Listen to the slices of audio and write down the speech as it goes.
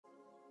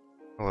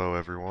Hello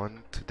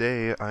everyone.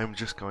 Today I'm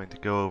just going to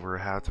go over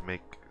how to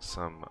make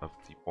some of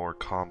the more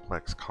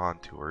complex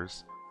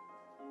contours,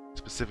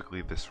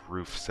 specifically this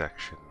roof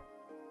section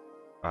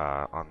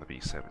on the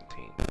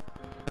B-17.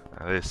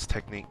 This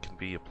technique can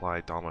be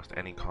applied to almost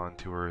any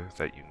contour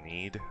that you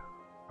need.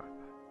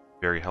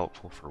 Very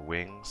helpful for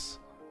wings,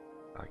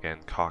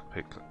 again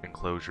cockpit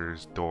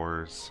enclosures,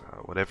 doors,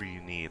 whatever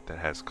you need that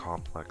has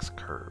complex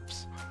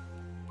curves.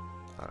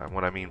 And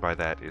what I mean by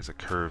that is a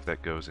curve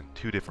that goes in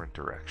two different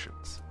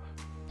directions.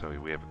 So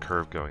we have a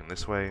curve going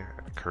this way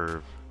and a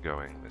curve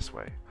going this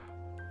way.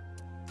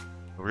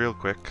 Real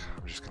quick,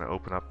 I'm just going to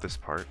open up this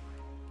part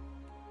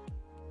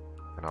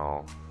and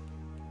I'll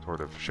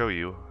sort of show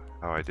you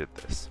how I did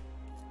this.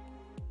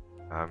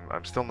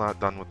 I'm still not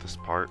done with this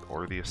part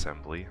or the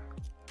assembly,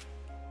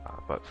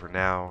 but for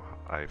now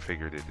I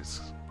figured it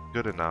is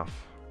good enough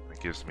and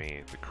it gives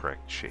me the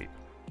correct shape.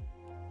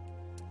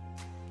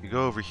 You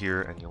go over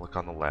here and you look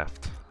on the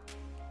left.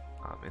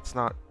 It's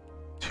not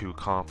too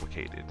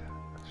complicated,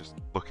 just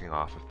looking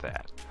off of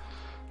that.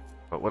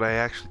 But what I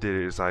actually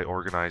did is I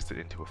organized it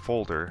into a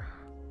folder,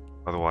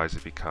 otherwise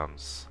it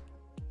becomes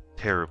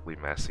terribly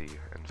messy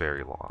and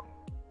very long.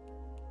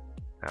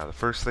 Now the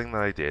first thing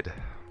that I did,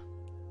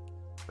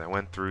 I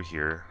went through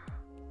here,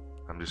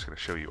 I'm just going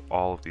to show you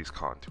all of these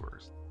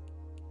contours.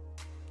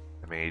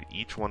 I made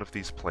each one of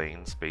these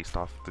planes based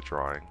off of the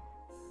drawing,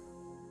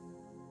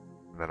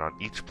 and then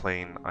on each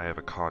plane I have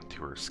a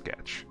contour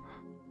sketch.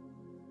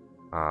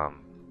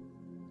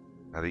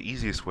 Now the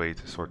easiest way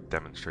to sort of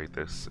demonstrate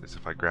this is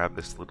if I grab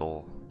this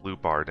little blue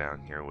bar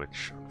down here,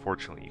 which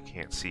unfortunately you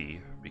can't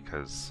see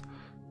because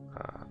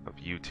of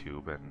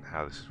YouTube and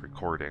how this is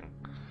recording.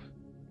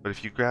 But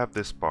if you grab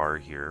this bar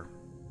here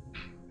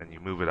and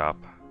you move it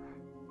up,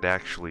 it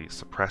actually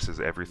suppresses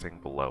everything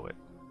below it.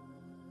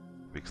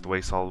 Because the way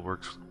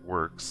Solidworks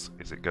works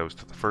is it goes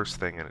to the first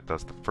thing and it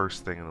does the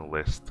first thing in the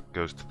list,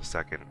 goes to the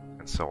second,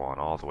 and so on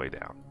all the way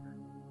down.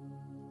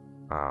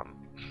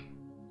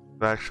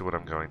 But actually what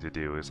I'm going to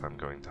do is I'm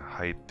going to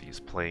hide these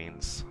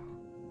planes.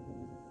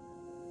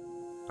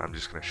 I'm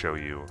just going to show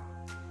you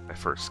my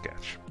first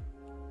sketch.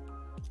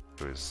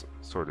 It was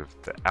sort of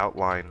the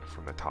outline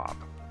from the top.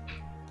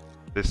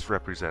 This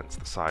represents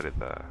the side of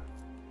the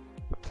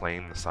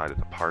plane, the side of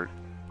the part.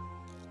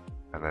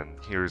 And then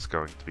here's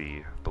going to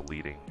be the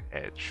leading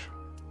edge.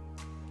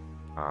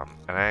 And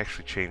I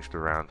actually changed it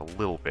around a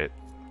little bit.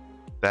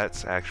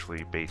 That's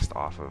actually based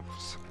off of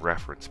some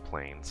reference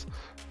planes.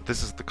 But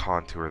this is the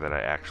contour that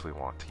I actually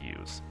want to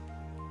use.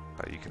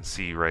 You can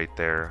see right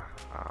there,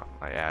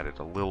 I added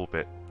a little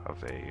bit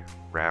of a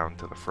round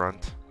to the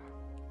front.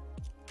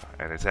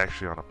 And it's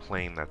actually on a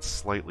plane that's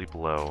slightly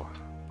below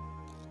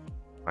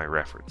my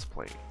reference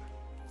plane,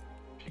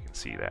 if you can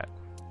see that.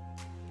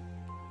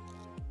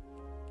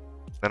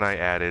 Then I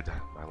added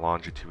my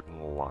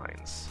longitudinal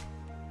lines.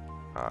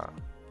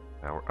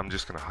 Now I'm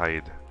just going to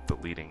hide the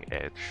leading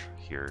edge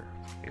here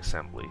from the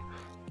assembly.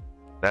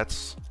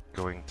 That's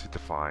going to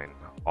define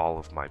all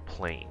of my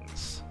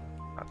planes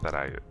that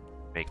I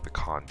make the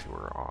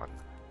contour on.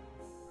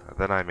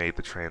 Then I made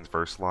the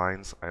transverse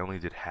lines. I only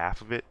did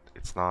half of it.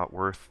 It's not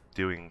worth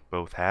doing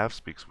both halves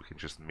because we can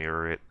just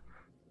mirror it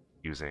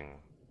using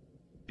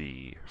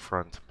the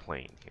front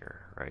plane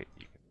here, right?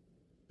 You can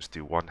just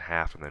do one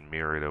half and then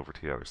mirror it over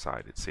to the other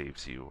side. It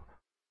saves you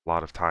a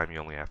lot of time. You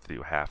only have to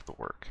do half the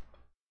work.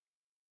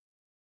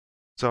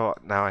 So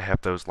now I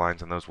have those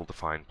lines and those will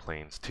define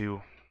planes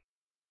too.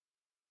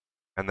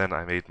 And then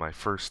I made my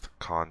first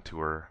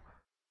contour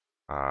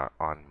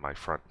on my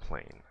front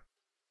plane.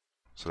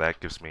 So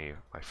that gives me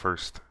my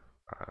first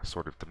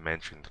sort of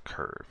dimensioned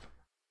curve.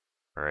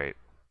 Alright.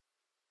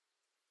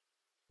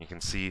 You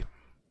can see it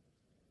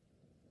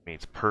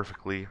meets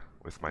perfectly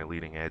with my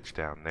leading edge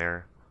down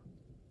there.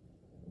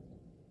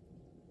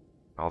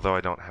 Although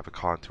I don't have a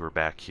contour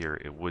back here,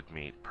 it would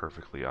meet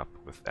perfectly up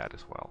with that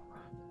as well.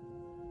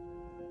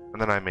 And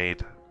then I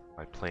made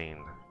my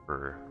plane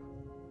for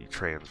the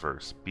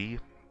transverse B,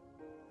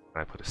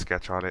 and I put a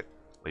sketch on it,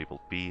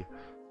 labeled B,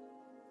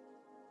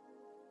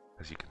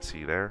 as you can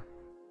see there.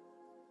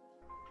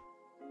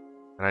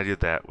 And I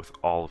did that with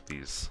all of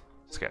these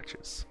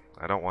sketches.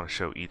 I don't want to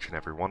show each and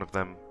every one of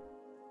them,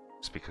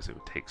 just because it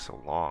would take so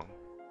long.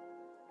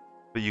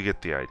 But you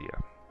get the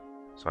idea.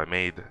 So I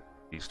made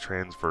these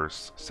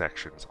transverse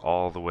sections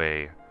all the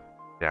way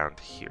down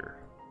to here.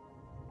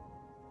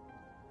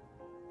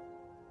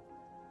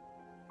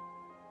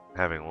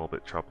 Having a little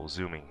bit of trouble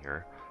zooming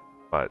here,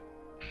 but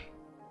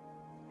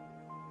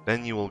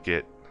then you will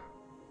get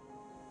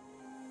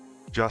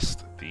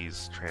just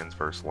these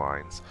transverse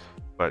lines.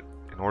 But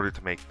in order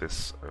to make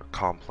this a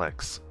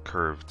complex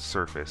curved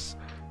surface,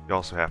 you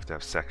also have to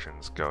have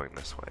sections going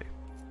this way.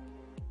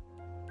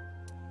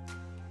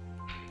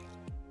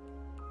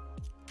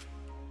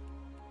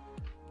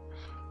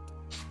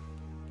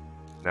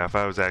 Now if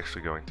I was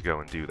actually going to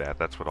go and do that,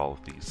 that's what all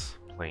of these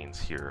planes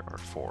here are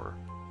for.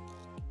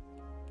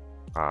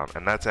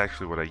 And that's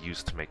actually what I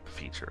used to make the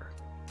feature.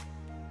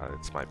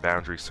 It's my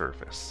boundary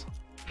surface.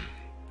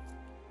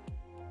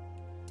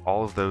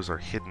 All of those are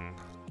hidden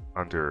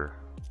under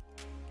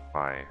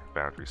my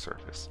boundary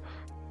surface.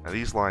 Now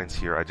these lines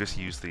here, I just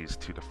use these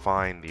to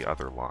define the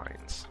other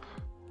lines,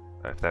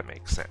 if that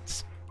makes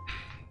sense.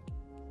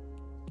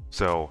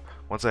 So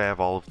once I have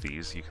all of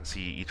these, you can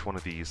see each one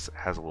of these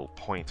has a little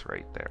point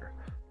right there,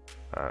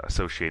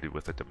 associated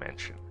with a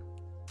dimension.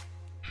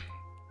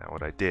 Now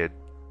what I did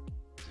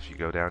is, if you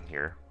go down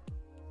here,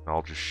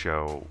 I'll just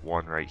show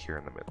one right here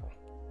in the middle.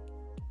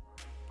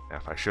 Now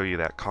if I show you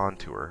that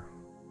contour,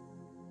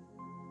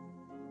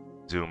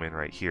 zoom in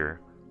right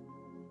here,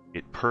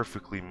 it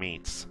perfectly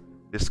meets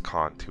this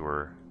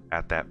contour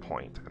at that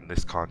point, and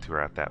this contour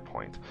at that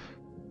point.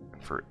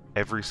 And for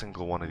every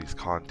single one of these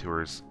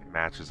contours, it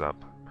matches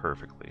up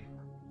perfectly.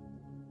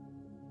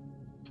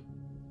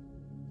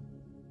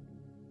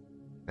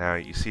 Now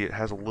you see it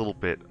has a little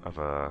bit of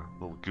a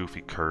little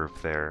goofy curve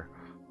there,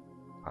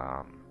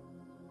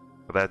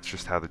 but that's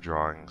just how the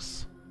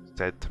drawings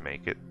said to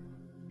make it,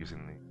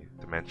 using the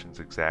dimensions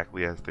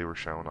exactly as they were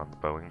shown on the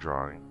Boeing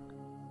drawing.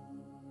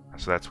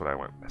 So that's what I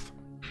went with.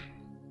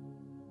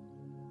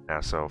 Now,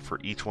 so for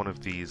each one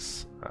of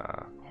these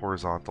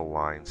horizontal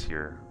lines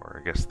here, or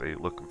I guess they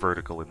look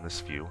vertical in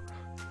this view,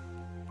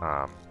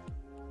 I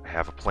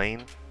have a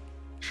plane,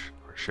 which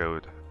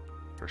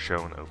are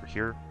shown over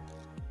here,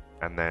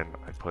 and then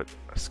I put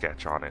a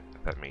sketch on it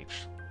that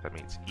meets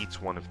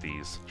each one of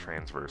these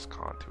transverse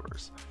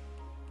contours.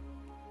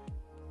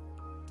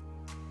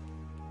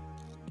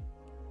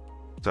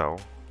 So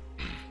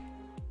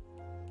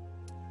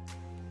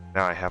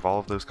now I have all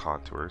of those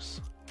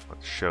contours.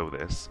 Let's show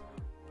this.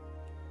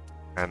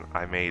 And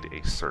I made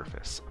a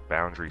surface, a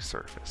boundary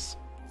surface.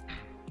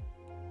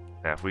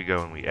 Now if we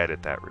go and we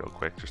edit that real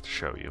quick just to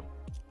show you,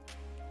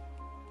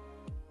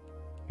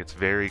 it's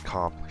very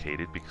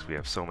complicated because we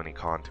have so many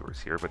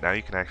contours here, but now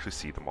you can actually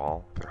see them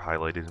all. They're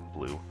highlighted in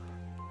blue.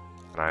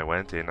 And I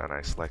went in and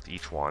I select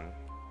each one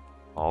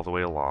all the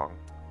way along,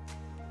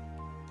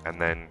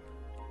 and then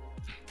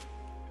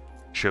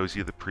shows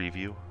you the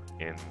preview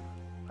in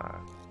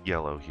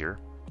yellow here.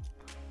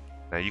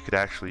 Now you could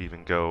actually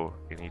even go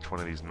in each one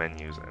of these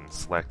menus and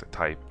select a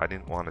type. I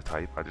didn't want a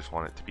type, I just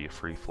want it to be a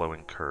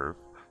free-flowing curve.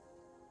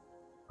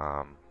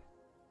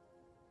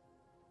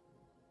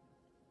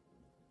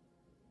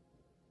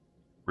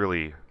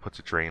 Really puts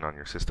a drain on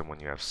your system when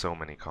you have so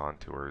many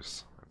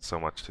contours and so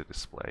much to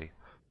display.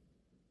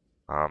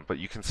 But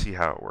you can see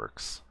how it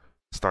works.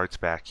 It starts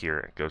back here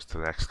and goes to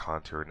the next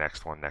contour,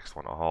 next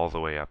one, all the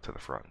way up to the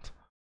front.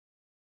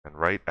 And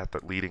right at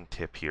the leading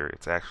tip here,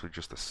 it's actually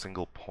just a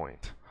single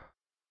point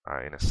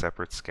in a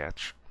separate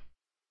sketch,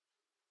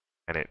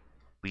 and it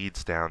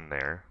leads down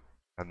there,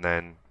 and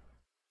then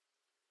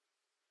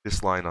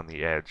this line on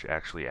the edge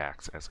actually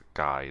acts as a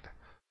guide.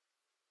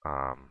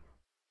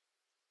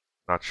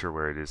 Not sure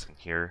where it is in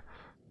here,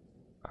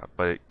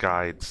 but it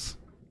guides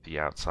the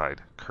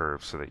outside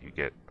curve so that you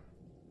get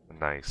a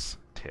nice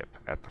tip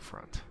at the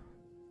front.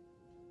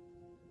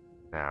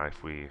 Now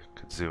if we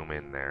could zoom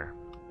in there,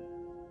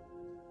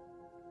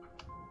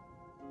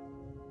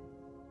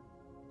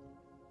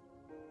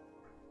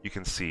 you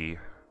can see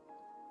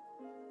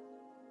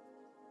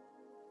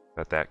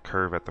that that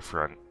curve at the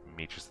front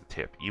meets the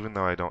tip, even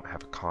though I don't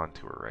have a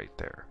contour right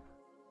there.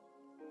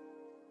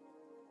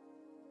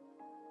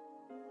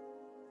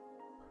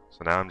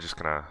 So now I'm just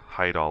going to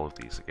hide all of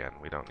these again.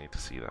 We don't need to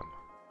see them.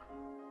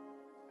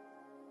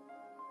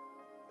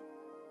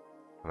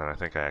 And then I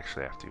think I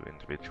actually have to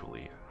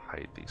individually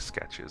hide these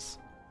sketches.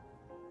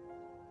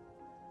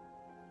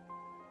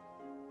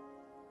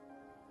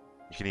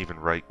 You can even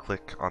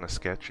right-click on a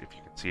sketch if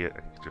you can see it,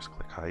 and you can just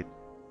click hide.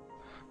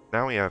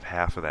 Now we have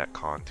half of that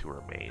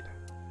contour made,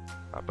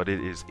 but it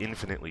is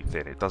infinitely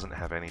thin. It doesn't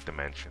have any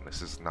dimension.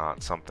 This is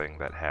not something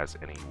that has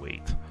any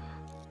weight.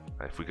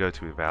 If we go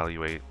to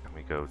evaluate and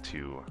we go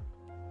to,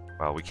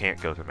 well, we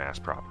can't go to mass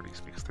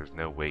properties because there's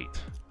no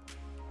weight.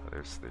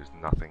 There's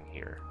nothing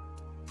here.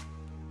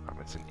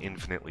 It's an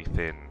infinitely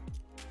thin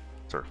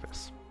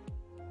surface.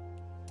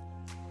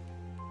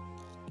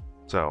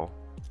 So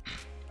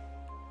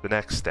the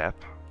next step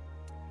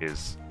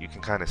is, you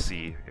can kind of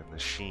see in the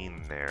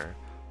sheen there,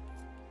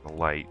 the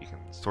light, you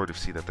can sort of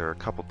see that there are a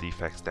couple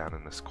defects down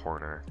in this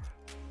corner.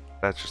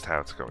 That's just how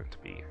it's going to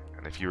be.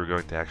 And if you were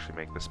going to actually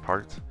make this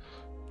part,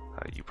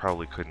 you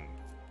probably couldn't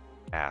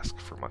ask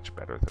for much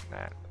better than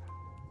that.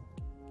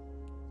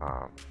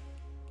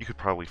 You could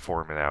probably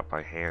form it out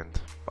by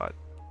hand, but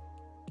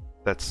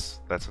that's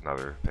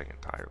another thing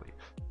entirely.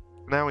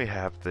 Now we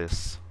have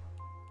this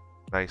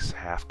nice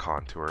half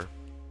contour.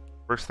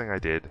 First thing I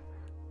did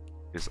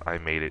is I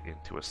made it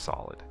into a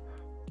solid.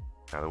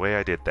 Now the way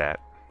I did that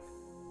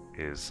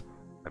is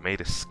I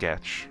made a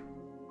sketch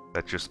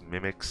that just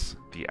mimics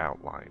the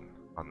outline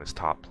on this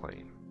top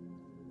plane.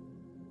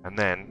 And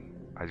then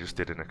I just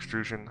did an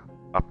extrusion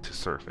up to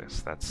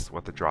surface. That's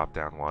what the drop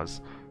down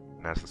was.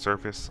 And as the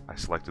surface, I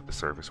selected the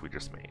surface we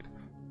just made.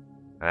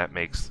 And that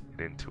makes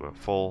it into a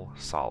full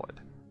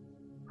solid.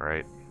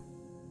 Alright.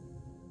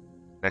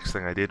 Next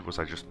thing I did was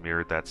I just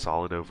mirrored that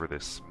solid over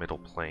this middle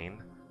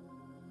plane.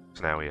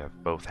 So now we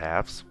have both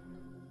halves.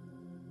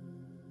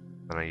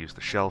 Then I used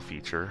the shell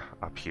feature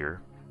up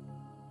here.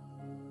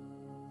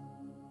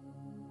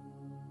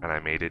 and I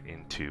made it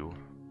into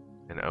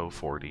an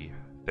 040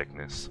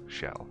 thickness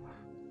shell.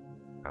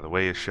 Now the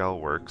way a shell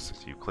works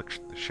is you click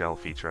the shell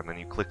feature and then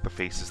you click the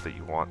faces that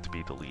you want to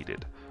be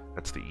deleted.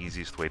 That's the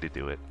easiest way to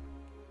do it.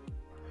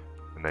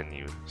 And then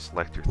you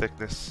select your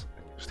thickness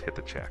and you just hit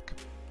the check.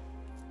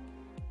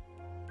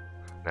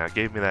 Now it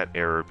gave me that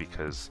error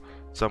because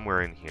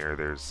somewhere in here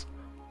there's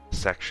a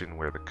section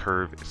where the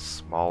curve is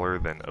smaller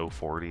than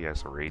 040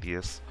 as a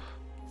radius.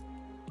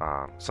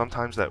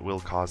 Sometimes that will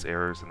cause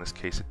errors. In this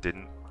case it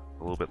didn't.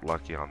 A little bit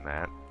lucky on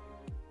that.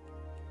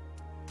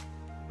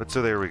 But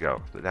so there we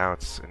go. Now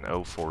it's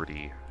an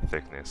 040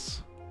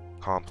 thickness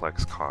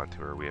complex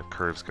contour. We have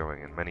curves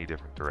going in many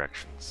different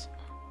directions.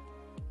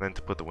 Then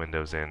to put the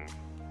windows in,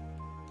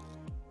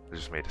 I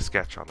just made a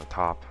sketch on the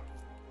top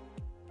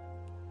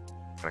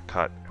and a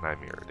cut, and I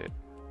mirrored it.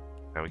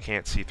 Now we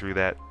can't see through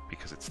that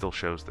because it still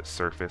shows the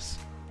surface,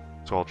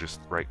 so I'll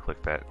just right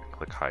click that and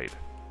click hide.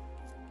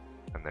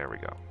 And there we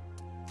go.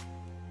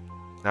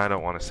 Now I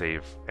don't want to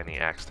save any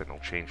accidental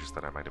changes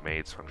that I might have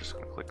made, so I'm just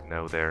going to click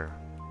no there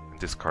and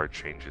discard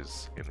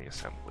changes in the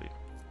assembly.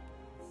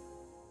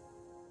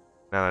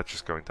 Now that's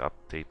just going to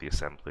update the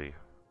assembly,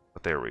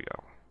 but there we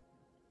go.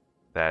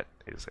 That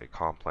is a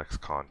complex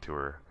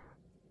contour.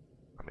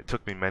 It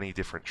took me many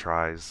different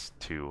tries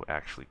to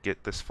actually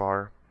get this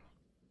far.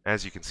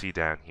 As you can see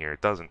down here,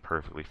 it doesn't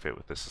perfectly fit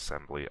with this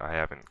assembly. I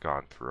haven't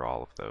gone through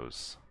all of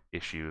those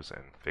issues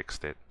and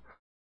fixed it.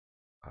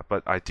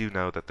 But I do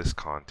know that this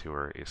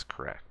contour is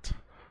correct.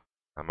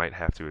 I might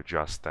have to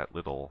adjust that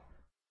little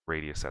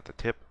radius at the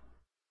tip,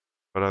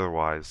 but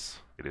otherwise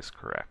it is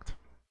correct.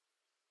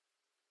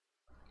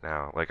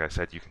 Now, like I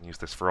said, you can use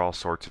this for all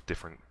sorts of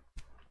different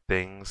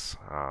things.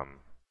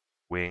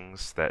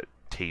 Wings that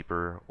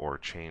taper or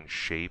change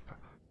shape.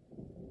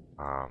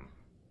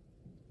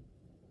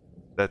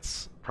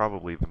 That's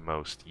probably the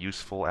most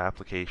useful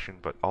application,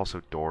 but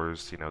also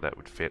doors, that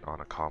would fit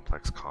on a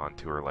complex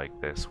contour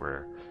like this,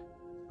 where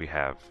we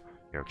have,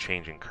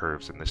 changing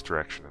curves in this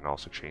direction and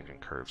also changing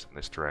curves in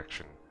this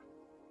direction.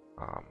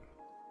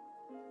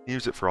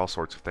 Use it for all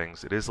sorts of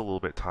things. It is a little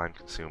bit time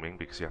consuming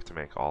because you have to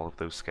make all of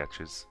those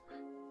sketches,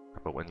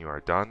 but when you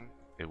are done,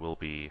 it will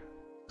be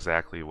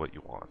exactly what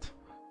you want.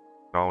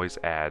 You can always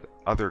add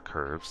other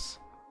curves,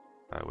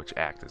 which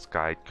act as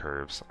guide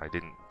curves. I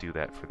didn't do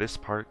that for this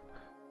part,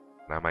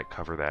 and I might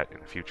cover that in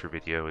a future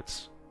video.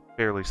 It's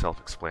fairly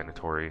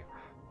self-explanatory,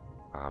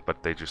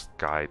 but they just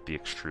guide the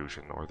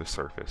extrusion or the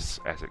surface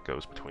as it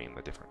goes between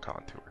the different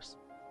contours.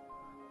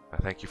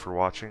 Thank you for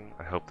watching.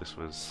 I hope this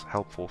was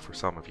helpful for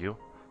some of you,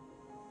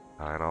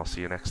 and I'll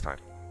see you next time.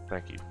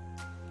 Thank you.